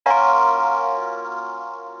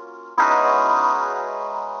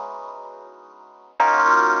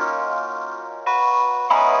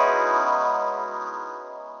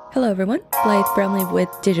Hello everyone, Blythe Brumley with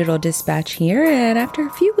Digital Dispatch here, and after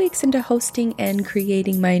a few weeks into hosting and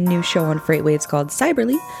creating my new show on FreightWaves called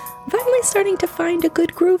Cyberly, I'm finally starting to find a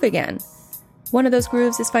good groove again. One of those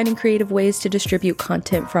grooves is finding creative ways to distribute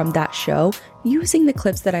content from that show using the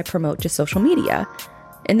clips that I promote to social media.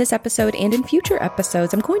 In this episode and in future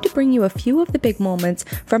episodes, I'm going to bring you a few of the big moments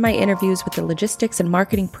from my interviews with the logistics and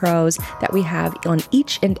marketing pros that we have on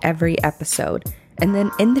each and every episode. And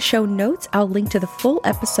then in the show notes, I'll link to the full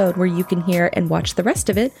episode where you can hear and watch the rest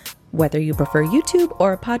of it. Whether you prefer YouTube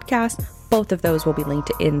or a podcast, both of those will be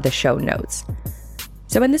linked in the show notes.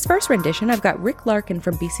 So in this first rendition, I've got Rick Larkin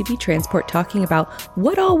from BCB Transport talking about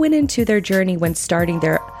what all went into their journey when starting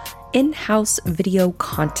their in-house video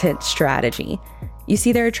content strategy. You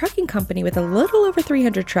see, they're a trucking company with a little over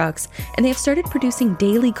 300 trucks, and they have started producing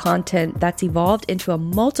daily content that's evolved into a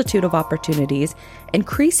multitude of opportunities,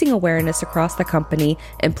 increasing awareness across the company,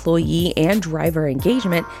 employee and driver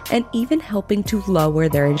engagement, and even helping to lower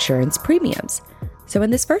their insurance premiums. So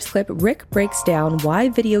in this first clip, Rick breaks down why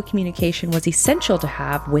video communication was essential to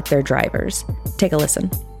have with their drivers. Take a listen.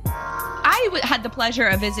 I had the pleasure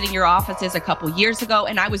of visiting your offices a couple years ago,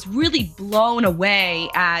 and I was really blown away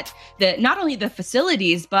at not only the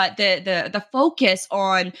facilities, but the focus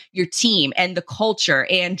on your team and the culture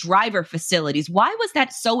and driver facilities. Why was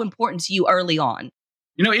that so important to you early on?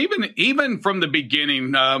 You know, even from the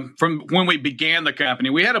beginning, from when we began the company,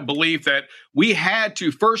 we had a belief that we had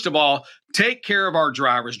to, first of all, take care of our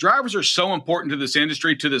drivers. Drivers are so important to this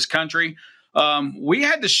industry, to this country. We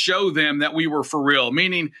had to show them that we were for real,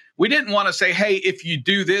 meaning we didn't want to say, hey, if you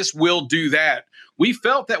do this, we'll do that. We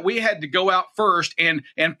felt that we had to go out first and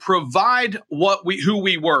provide who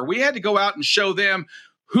we were. We had to go out and show them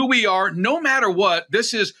who we are, no matter what.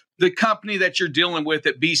 This is the company that you're dealing with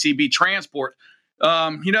at BCB Transport.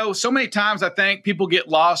 So many times I think people get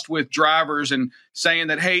lost with drivers and saying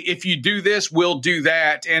that, hey, if you do this, we'll do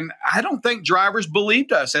that. And I don't think drivers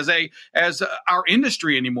believed us as our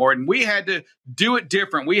industry anymore. And we had to do it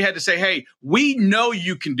different. We had to say, hey, we know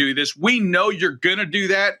you can do this. We know you're going to do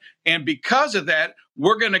that. And because of that,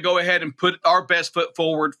 we're going to go ahead and put our best foot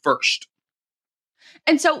forward first.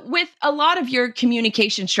 And so with a lot of your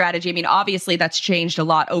communication strategy, I mean, obviously that's changed a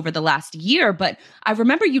lot over the last year, but I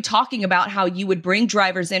remember you talking about how you would bring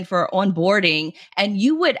drivers in for onboarding and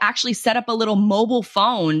you would actually set up a little mobile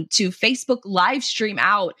phone to Facebook live stream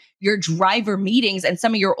out your driver meetings and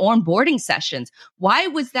some of your onboarding sessions. Why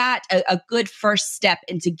was that a good first step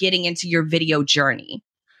into getting into your video journey?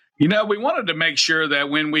 You know, we wanted to make sure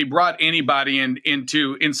that when we brought anybody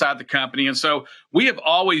inside the company, and so we have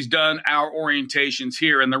always done our orientations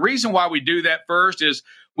here. And the reason why we do that first is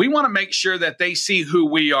we want to make sure that they see who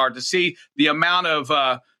we are, to see the amount of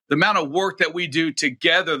work that we do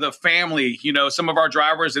together, the family. You know, some of our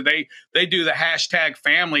drivers, they do the hashtag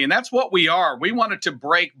family, and that's what we are. We wanted to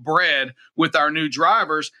break bread with our new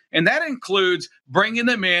drivers, and that includes bringing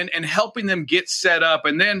them in and helping them get set up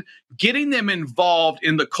and then getting them involved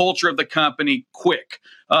in the culture of the company quick.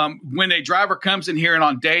 When a driver comes in here and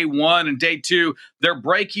on day one and day two, they're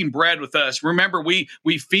breaking bread with us. Remember, we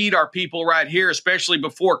feed our people right here, especially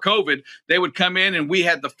before COVID. They would come in and we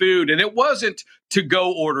had the food, and it wasn't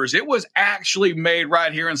to-go orders. It was actually made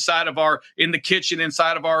right here in the kitchen,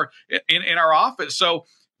 inside of in our office. So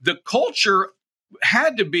the culture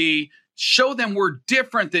had to be, show them we're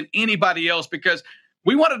different than anybody else, because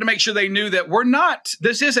we wanted to make sure they knew that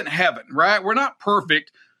this isn't heaven, right? We're not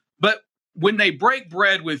perfect, but when they break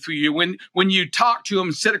bread with you, when you talk to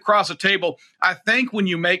them, sit across a table, I think when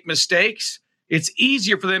you make mistakes, it's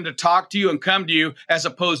easier for them to talk to you and come to you as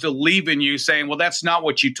opposed to leaving you saying, well, that's not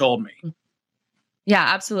what you told me. Yeah,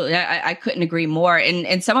 absolutely. I couldn't agree more.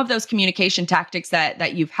 And some of those communication tactics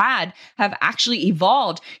that you've had have actually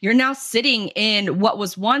evolved. You're now sitting in what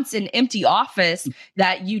was once an empty office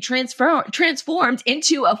that you transformed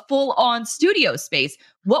into a full-on studio space.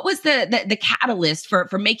 What was the catalyst for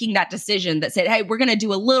making that decision that said, hey, we're going to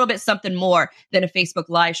do a little bit something more than a Facebook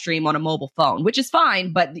live stream on a mobile phone, which is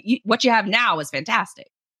fine, but what you have now is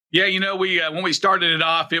fantastic. Yeah, you know, when we started it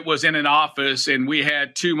off, it was in an office and we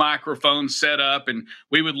had 2 microphones set up and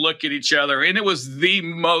we would look at each other, and it was the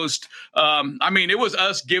most, it was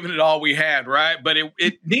us giving it all we had, right? But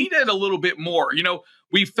it needed a little bit more. You know,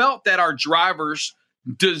 we felt that our drivers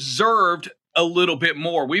deserved a little bit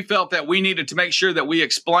more. We felt that we needed to make sure that we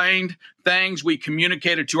explained things, we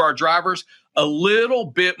communicated to our drivers a little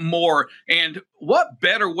bit more. And what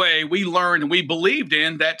better way we learned and we believed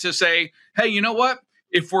in that to say, hey, you know what?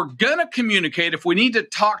 If we're going to communicate, if we need to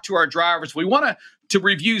talk to our drivers, we want to to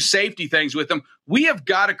review safety things with them. We have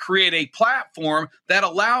got to create a platform that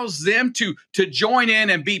allows them to join in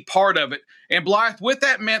and be part of it. And Blythe, with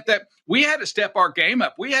that meant that we had to step our game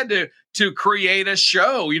up. We had to create a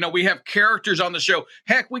show. We have characters on the show.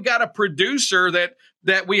 Heck, we got a producer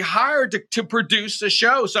that we hired to produce the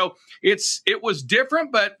show. So it was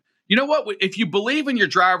different, but you know what? If you believe in your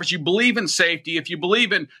drivers, you believe in safety, if you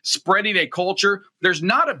believe in spreading a culture, there's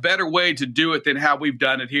not a better way to do it than how we've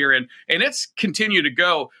done it here. And it's continued to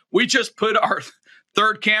go. We just put our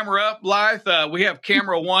third camera up, Blythe. We have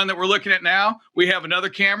camera 1 that we're looking at now. We have another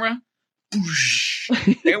camera.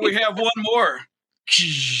 And we have one more.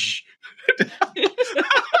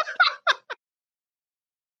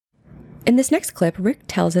 In this next clip, Rick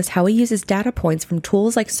tells us how he uses data points from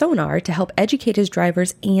tools like Sonar to help educate his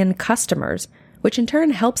drivers and customers, which in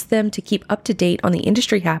turn helps them to keep up to date on the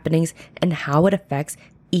industry happenings and how it affects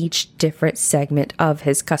each different segment of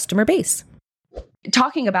his customer base.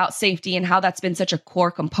 Talking about safety and how that's been such a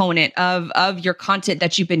core component of your content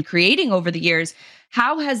that you've been creating over the years,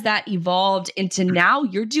 how has that evolved into now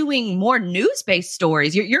you're doing more news-based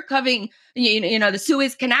stories? You're covering, the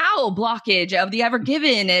Suez Canal blockage of the Ever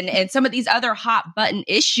Given and some of these other hot button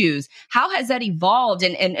issues. How has that evolved,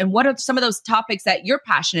 and what are some of those topics that you're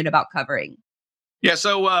passionate about covering? Yeah,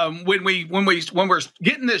 so when we're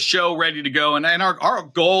getting this show ready to go, and our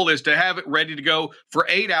goal is to have it ready to go for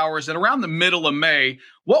 8 hours, and around the middle of May,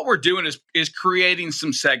 what we're doing is creating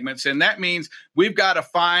some segments, and that means we've got to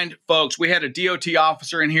find folks. We had a DOT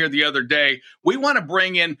officer in here the other day. We want to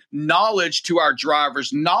bring in knowledge to our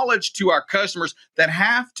drivers, knowledge to our customers that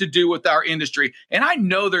have to do with our industry. And I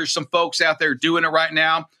know there's some folks out there doing it right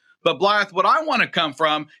now. But Blythe, what I want to come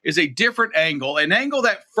from is a different angle, an angle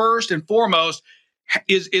that first and foremost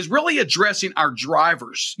is really addressing our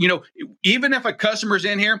drivers. Even if a customer's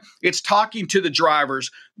in here, it's talking to the drivers.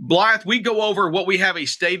 Blythe, we go over what we have a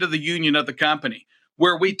state of the union of the company,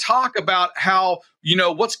 where we talk about how,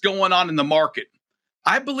 what's going on in the market.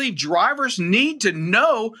 I believe drivers need to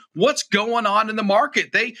know what's going on in the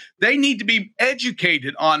market. They need to be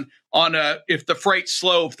educated on if the freight's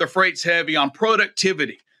slow, if the freight's heavy, on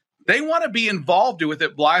productivity. They want to be involved with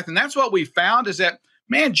it, Blythe. And that's what we found is that,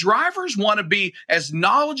 man, drivers want to be as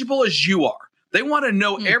knowledgeable as you are. They want to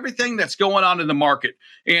know everything that's going on in the market.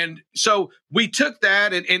 And so we took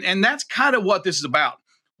that, and that's kind of what this is about.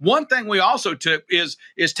 One thing we also took is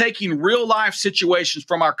taking real life situations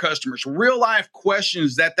from our customers, real life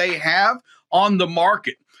questions that they have on the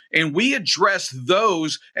market. And we address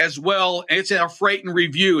those as well. It's in our Freight and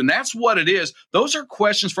Review. And that's what it is. Those are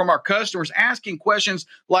questions from our customers asking questions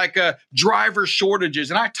like driver shortages.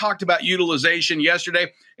 And I talked about utilization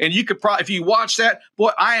yesterday. And you could probably, if you watch that,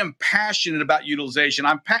 boy, I am passionate about utilization.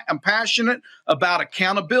 I'm passionate about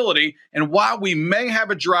accountability. And while we may have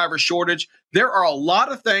a driver shortage, there are a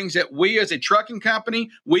lot of things that we as a trucking company,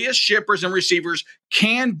 we as shippers and receivers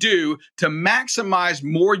can do to maximize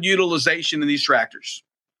more utilization in these tractors.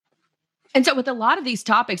 And so with a lot of these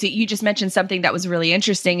topics, you just mentioned something that was really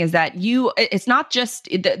interesting is that it's not just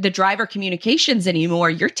the driver communications anymore.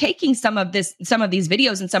 You're taking some of these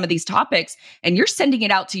videos and some of these topics and you're sending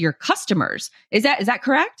it out to your customers. Is that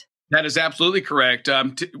correct? That is absolutely correct.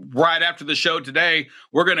 Right after the show today,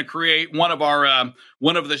 we're going to create one of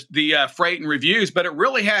the Freight and Reviews, but it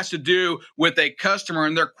really has to do with a customer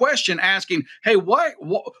and their question asking, "Hey, why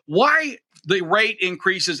the rate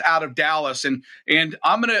increases out of Dallas?" And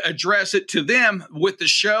I'm going to address it to them with the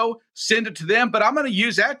show, send it to them, but I'm going to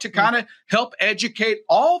use that to kind of help educate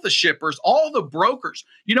all the shippers, all the brokers.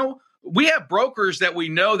 We have brokers that we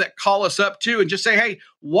know that call us up too and just say, "Hey,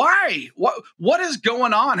 why? What is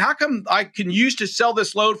going on? How come I can use to sell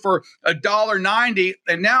this load for $1.90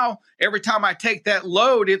 and now every time I take that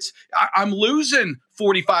load, I'm losing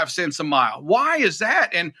 45 cents a mile? Why is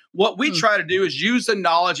that?" And what we try to do is use the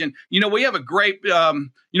knowledge. And we have a great,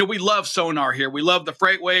 we love Sonar here. We love the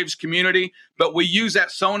FreightWaves community, but we use that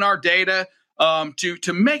Sonar data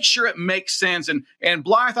to make sure it makes sense. And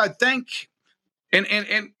Blythe, I think, and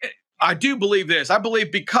I do believe this. I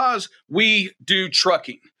believe because we do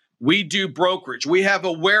trucking, we do brokerage, we have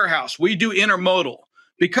a warehouse, we do intermodal,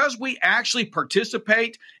 because we actually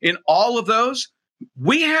participate in all of those,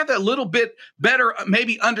 we have a little bit better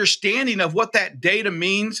maybe understanding of what that data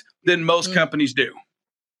means than most companies do.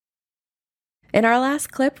 In our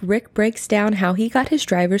last clip, Rick breaks down how he got his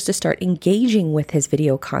drivers to start engaging with his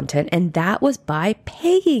video content, and that was by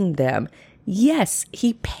paying them. Yes,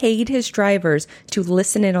 he paid his drivers to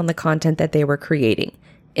listen in on the content that they were creating.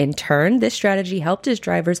 In turn, this strategy helped his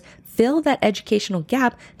drivers fill that educational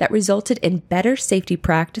gap that resulted in better safety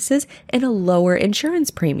practices and a lower insurance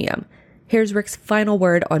premium. Here's Rick's final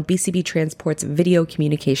word on BCB Transport's video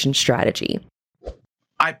communication strategy.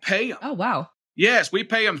 I pay them. Oh, wow. Yes, we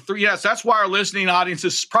pay them Yes, that's why our listening audience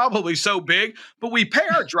is probably so big. But we pay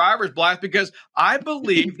our drivers, Blythe, because I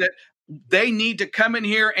believe that they need to come in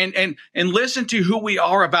here and listen to who we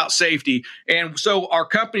are about safety. And so our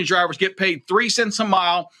company drivers get paid 3 cents a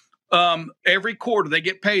mile every quarter. They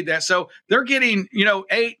get paid that. So they're getting,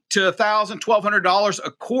 $800 to $1,000, $1,200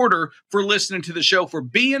 a quarter for listening to the show, for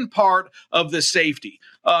being part of the safety.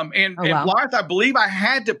 And Blythe, I believe I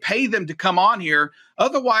had to pay them to come on here.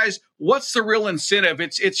 Otherwise, what's the real incentive?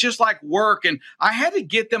 It's just like work. And I had to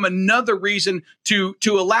get them another reason to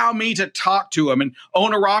allow me to talk to them. And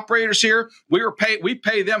owner operators here, we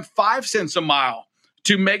pay them 5 cents a mile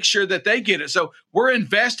to make sure that they get it. So we're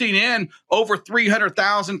investing in over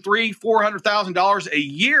 $300,000, $400,000 a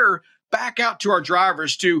year back out to our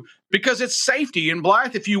drivers because it's safety. And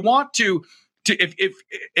Blythe, if you want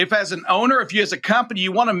if as an owner, if you as a company,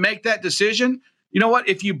 you want to make that decision, you know what?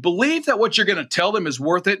 If you believe that what you're going to tell them is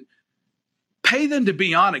worth it, pay them to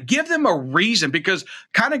be on it. Give them a reason, because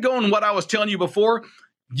kind of going what I was telling you before,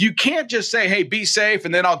 you can't just say, hey, be safe,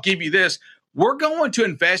 and then I'll give you this. We're going to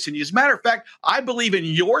invest in you. As a matter of fact, I believe in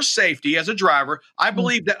your safety as a driver. I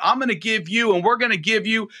believe that I'm going to give you, and we're going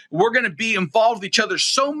to be involved with each other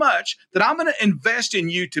so much that I'm going to invest in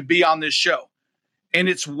you to be on this show. And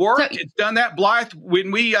it's worked. It's done that. Blythe,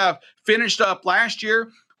 when we finished up last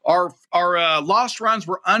year, our lost runs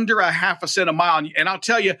were under a half a cent a mile. And I'll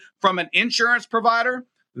tell you, from an insurance provider,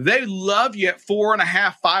 they love you at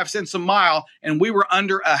 4.5, 5 cents a mile, and we were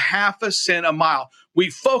under a half a cent a mile. We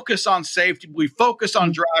focus on safety. We focus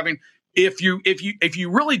on driving. If you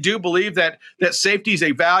really do believe that safety is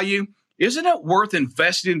a value, isn't it worth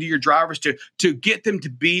investing into your drivers to get them to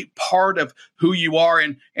be part of who you are?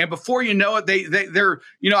 And before you know it, they're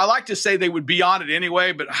I like to say they would be on it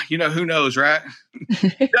anyway, but who knows, right?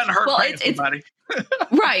 It doesn't hurt paying somebody.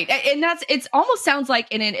 Right. And it almost sounds like,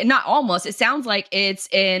 it sounds like it's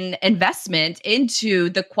an investment into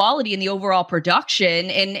the quality and the overall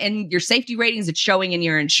production and your safety ratings. It's showing in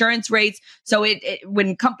your insurance rates. So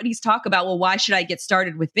when companies talk about, well, why should I get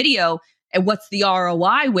started with video? And what's the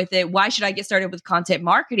ROI with it? Why should I get started with content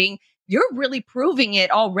marketing? You're really proving it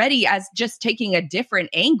already as just taking a different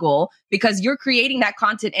angle, because you're creating that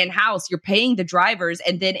content in-house. You're paying the drivers.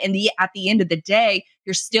 And then at the end of the day,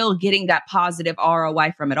 you're still getting that positive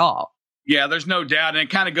ROI from it all. Yeah, there's no doubt. And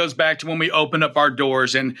it kind of goes back to when we open up our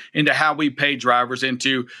doors and into how we pay drivers,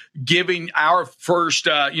 into giving our first,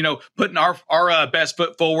 putting our best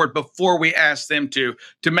foot forward before we ask them to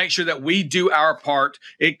make sure that we do our part.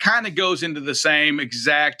 It kind of goes into the same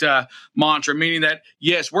exact mantra, meaning that,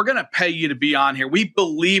 yes, we're going to pay you to be on here. We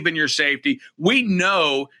believe in your safety. We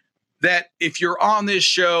know that if you're on this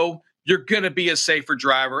show, you're going to be a safer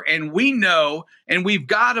driver. And we know, and we've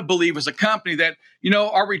got to believe as a company that,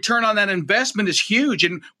 our return on that investment is huge,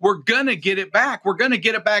 and we're going to get it back. We're going to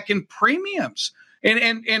get it back in premiums.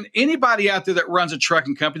 And anybody out there that runs a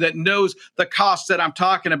trucking company that knows the costs that I'm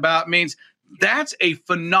talking about means that's a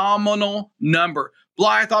phenomenal number.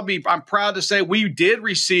 Blythe, I'm proud to say we did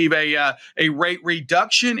receive a rate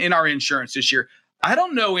reduction in our insurance this year. I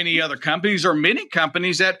don't know any other companies or many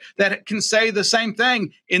companies that can say the same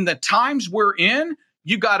thing. In the times we're in,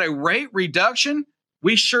 you got a rate reduction.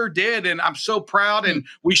 We sure did. And I'm so proud. And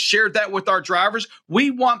we shared that with our drivers. We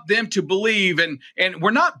want them to believe, and we're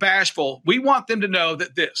not bashful. We want them to know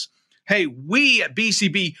that hey, we at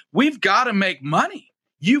BCB, we've got to make money.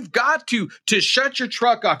 You've got to shut your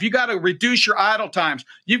truck off. You got to reduce your idle times.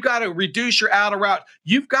 You've got to reduce your out of route.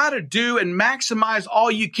 You've got to do and maximize all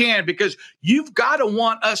you can, because you've got to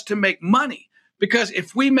want us to make money. Because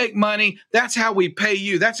if we make money, that's how we pay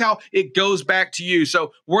you. That's how it goes back to you.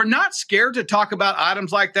 So we're not scared to talk about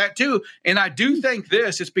items like that too. And I do think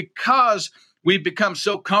it's because we've become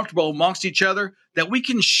so comfortable amongst each other that we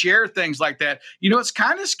can share things like that. It's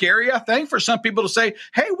kind of scary, I think, for some people to say,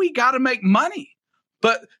 hey, we got to make money.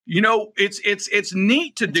 But, it's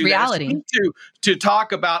neat to do reality. That. It's neat to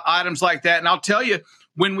talk about items like that. And I'll tell you,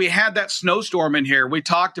 when we had that snowstorm in here, we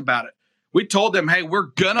talked about it. We told them, hey, we're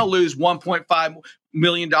going to lose $1.5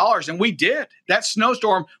 million. And we did. That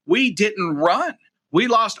snowstorm, we didn't run. We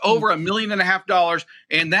lost over $1.5 million.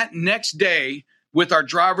 And that next day, with our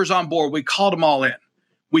drivers on board, we called them all in.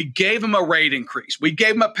 We gave them a rate increase. We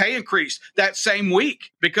gave them a pay increase that same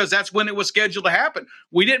week, because that's when it was scheduled to happen.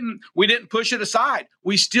 We didn't push it aside.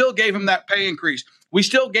 We still gave them that pay increase. We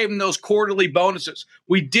still gave them those quarterly bonuses.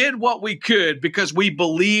 We did what we could because we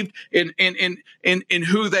believed in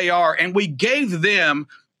who they are, and we gave them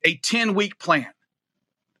a 10-week plan.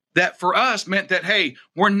 that for us meant that, hey,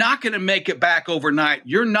 we're not going to make it back overnight.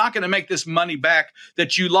 You're not going to make this money back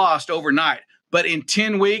that you lost overnight. But in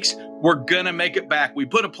 10 weeks, we're going to make it back. We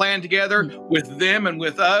put a plan together with them and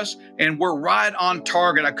with us, and we're right on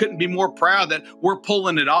target. I couldn't be more proud that we're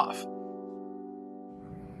pulling it off.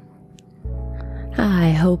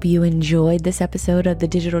 I hope you enjoyed this episode of the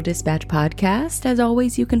Digital Dispatch podcast. As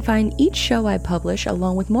always, you can find each show I publish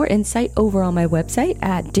along with more insight over on my website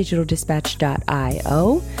at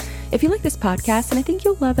digitaldispatch.io. If you like this podcast, then I think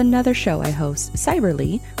you'll love another show I host,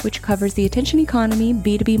 Cyberly, which covers the attention economy,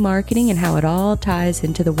 B2B marketing, and how it all ties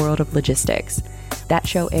into the world of logistics. That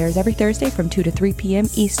show airs every Thursday from 2 to 3 p.m.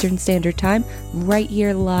 Eastern Standard Time, right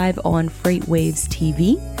here live on FreightWaves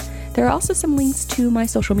TV. There are also some links to my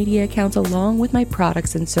social media accounts along with my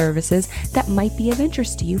products and services that might be of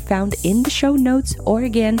interest to you found in the show notes or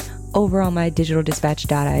again over on my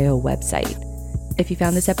digitaldispatch.io website. If you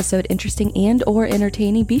found this episode interesting and or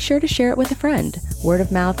entertaining, be sure to share it with a friend. Word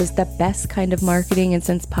of mouth is the best kind of marketing, and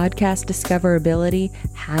since podcast discoverability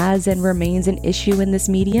has and remains an issue in this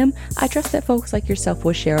medium, I trust that folks like yourself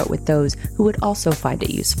will share it with those who would also find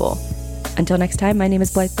it useful. Until next time, my name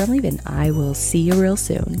is Blythe Brumleve, and I will see you real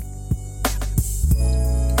soon.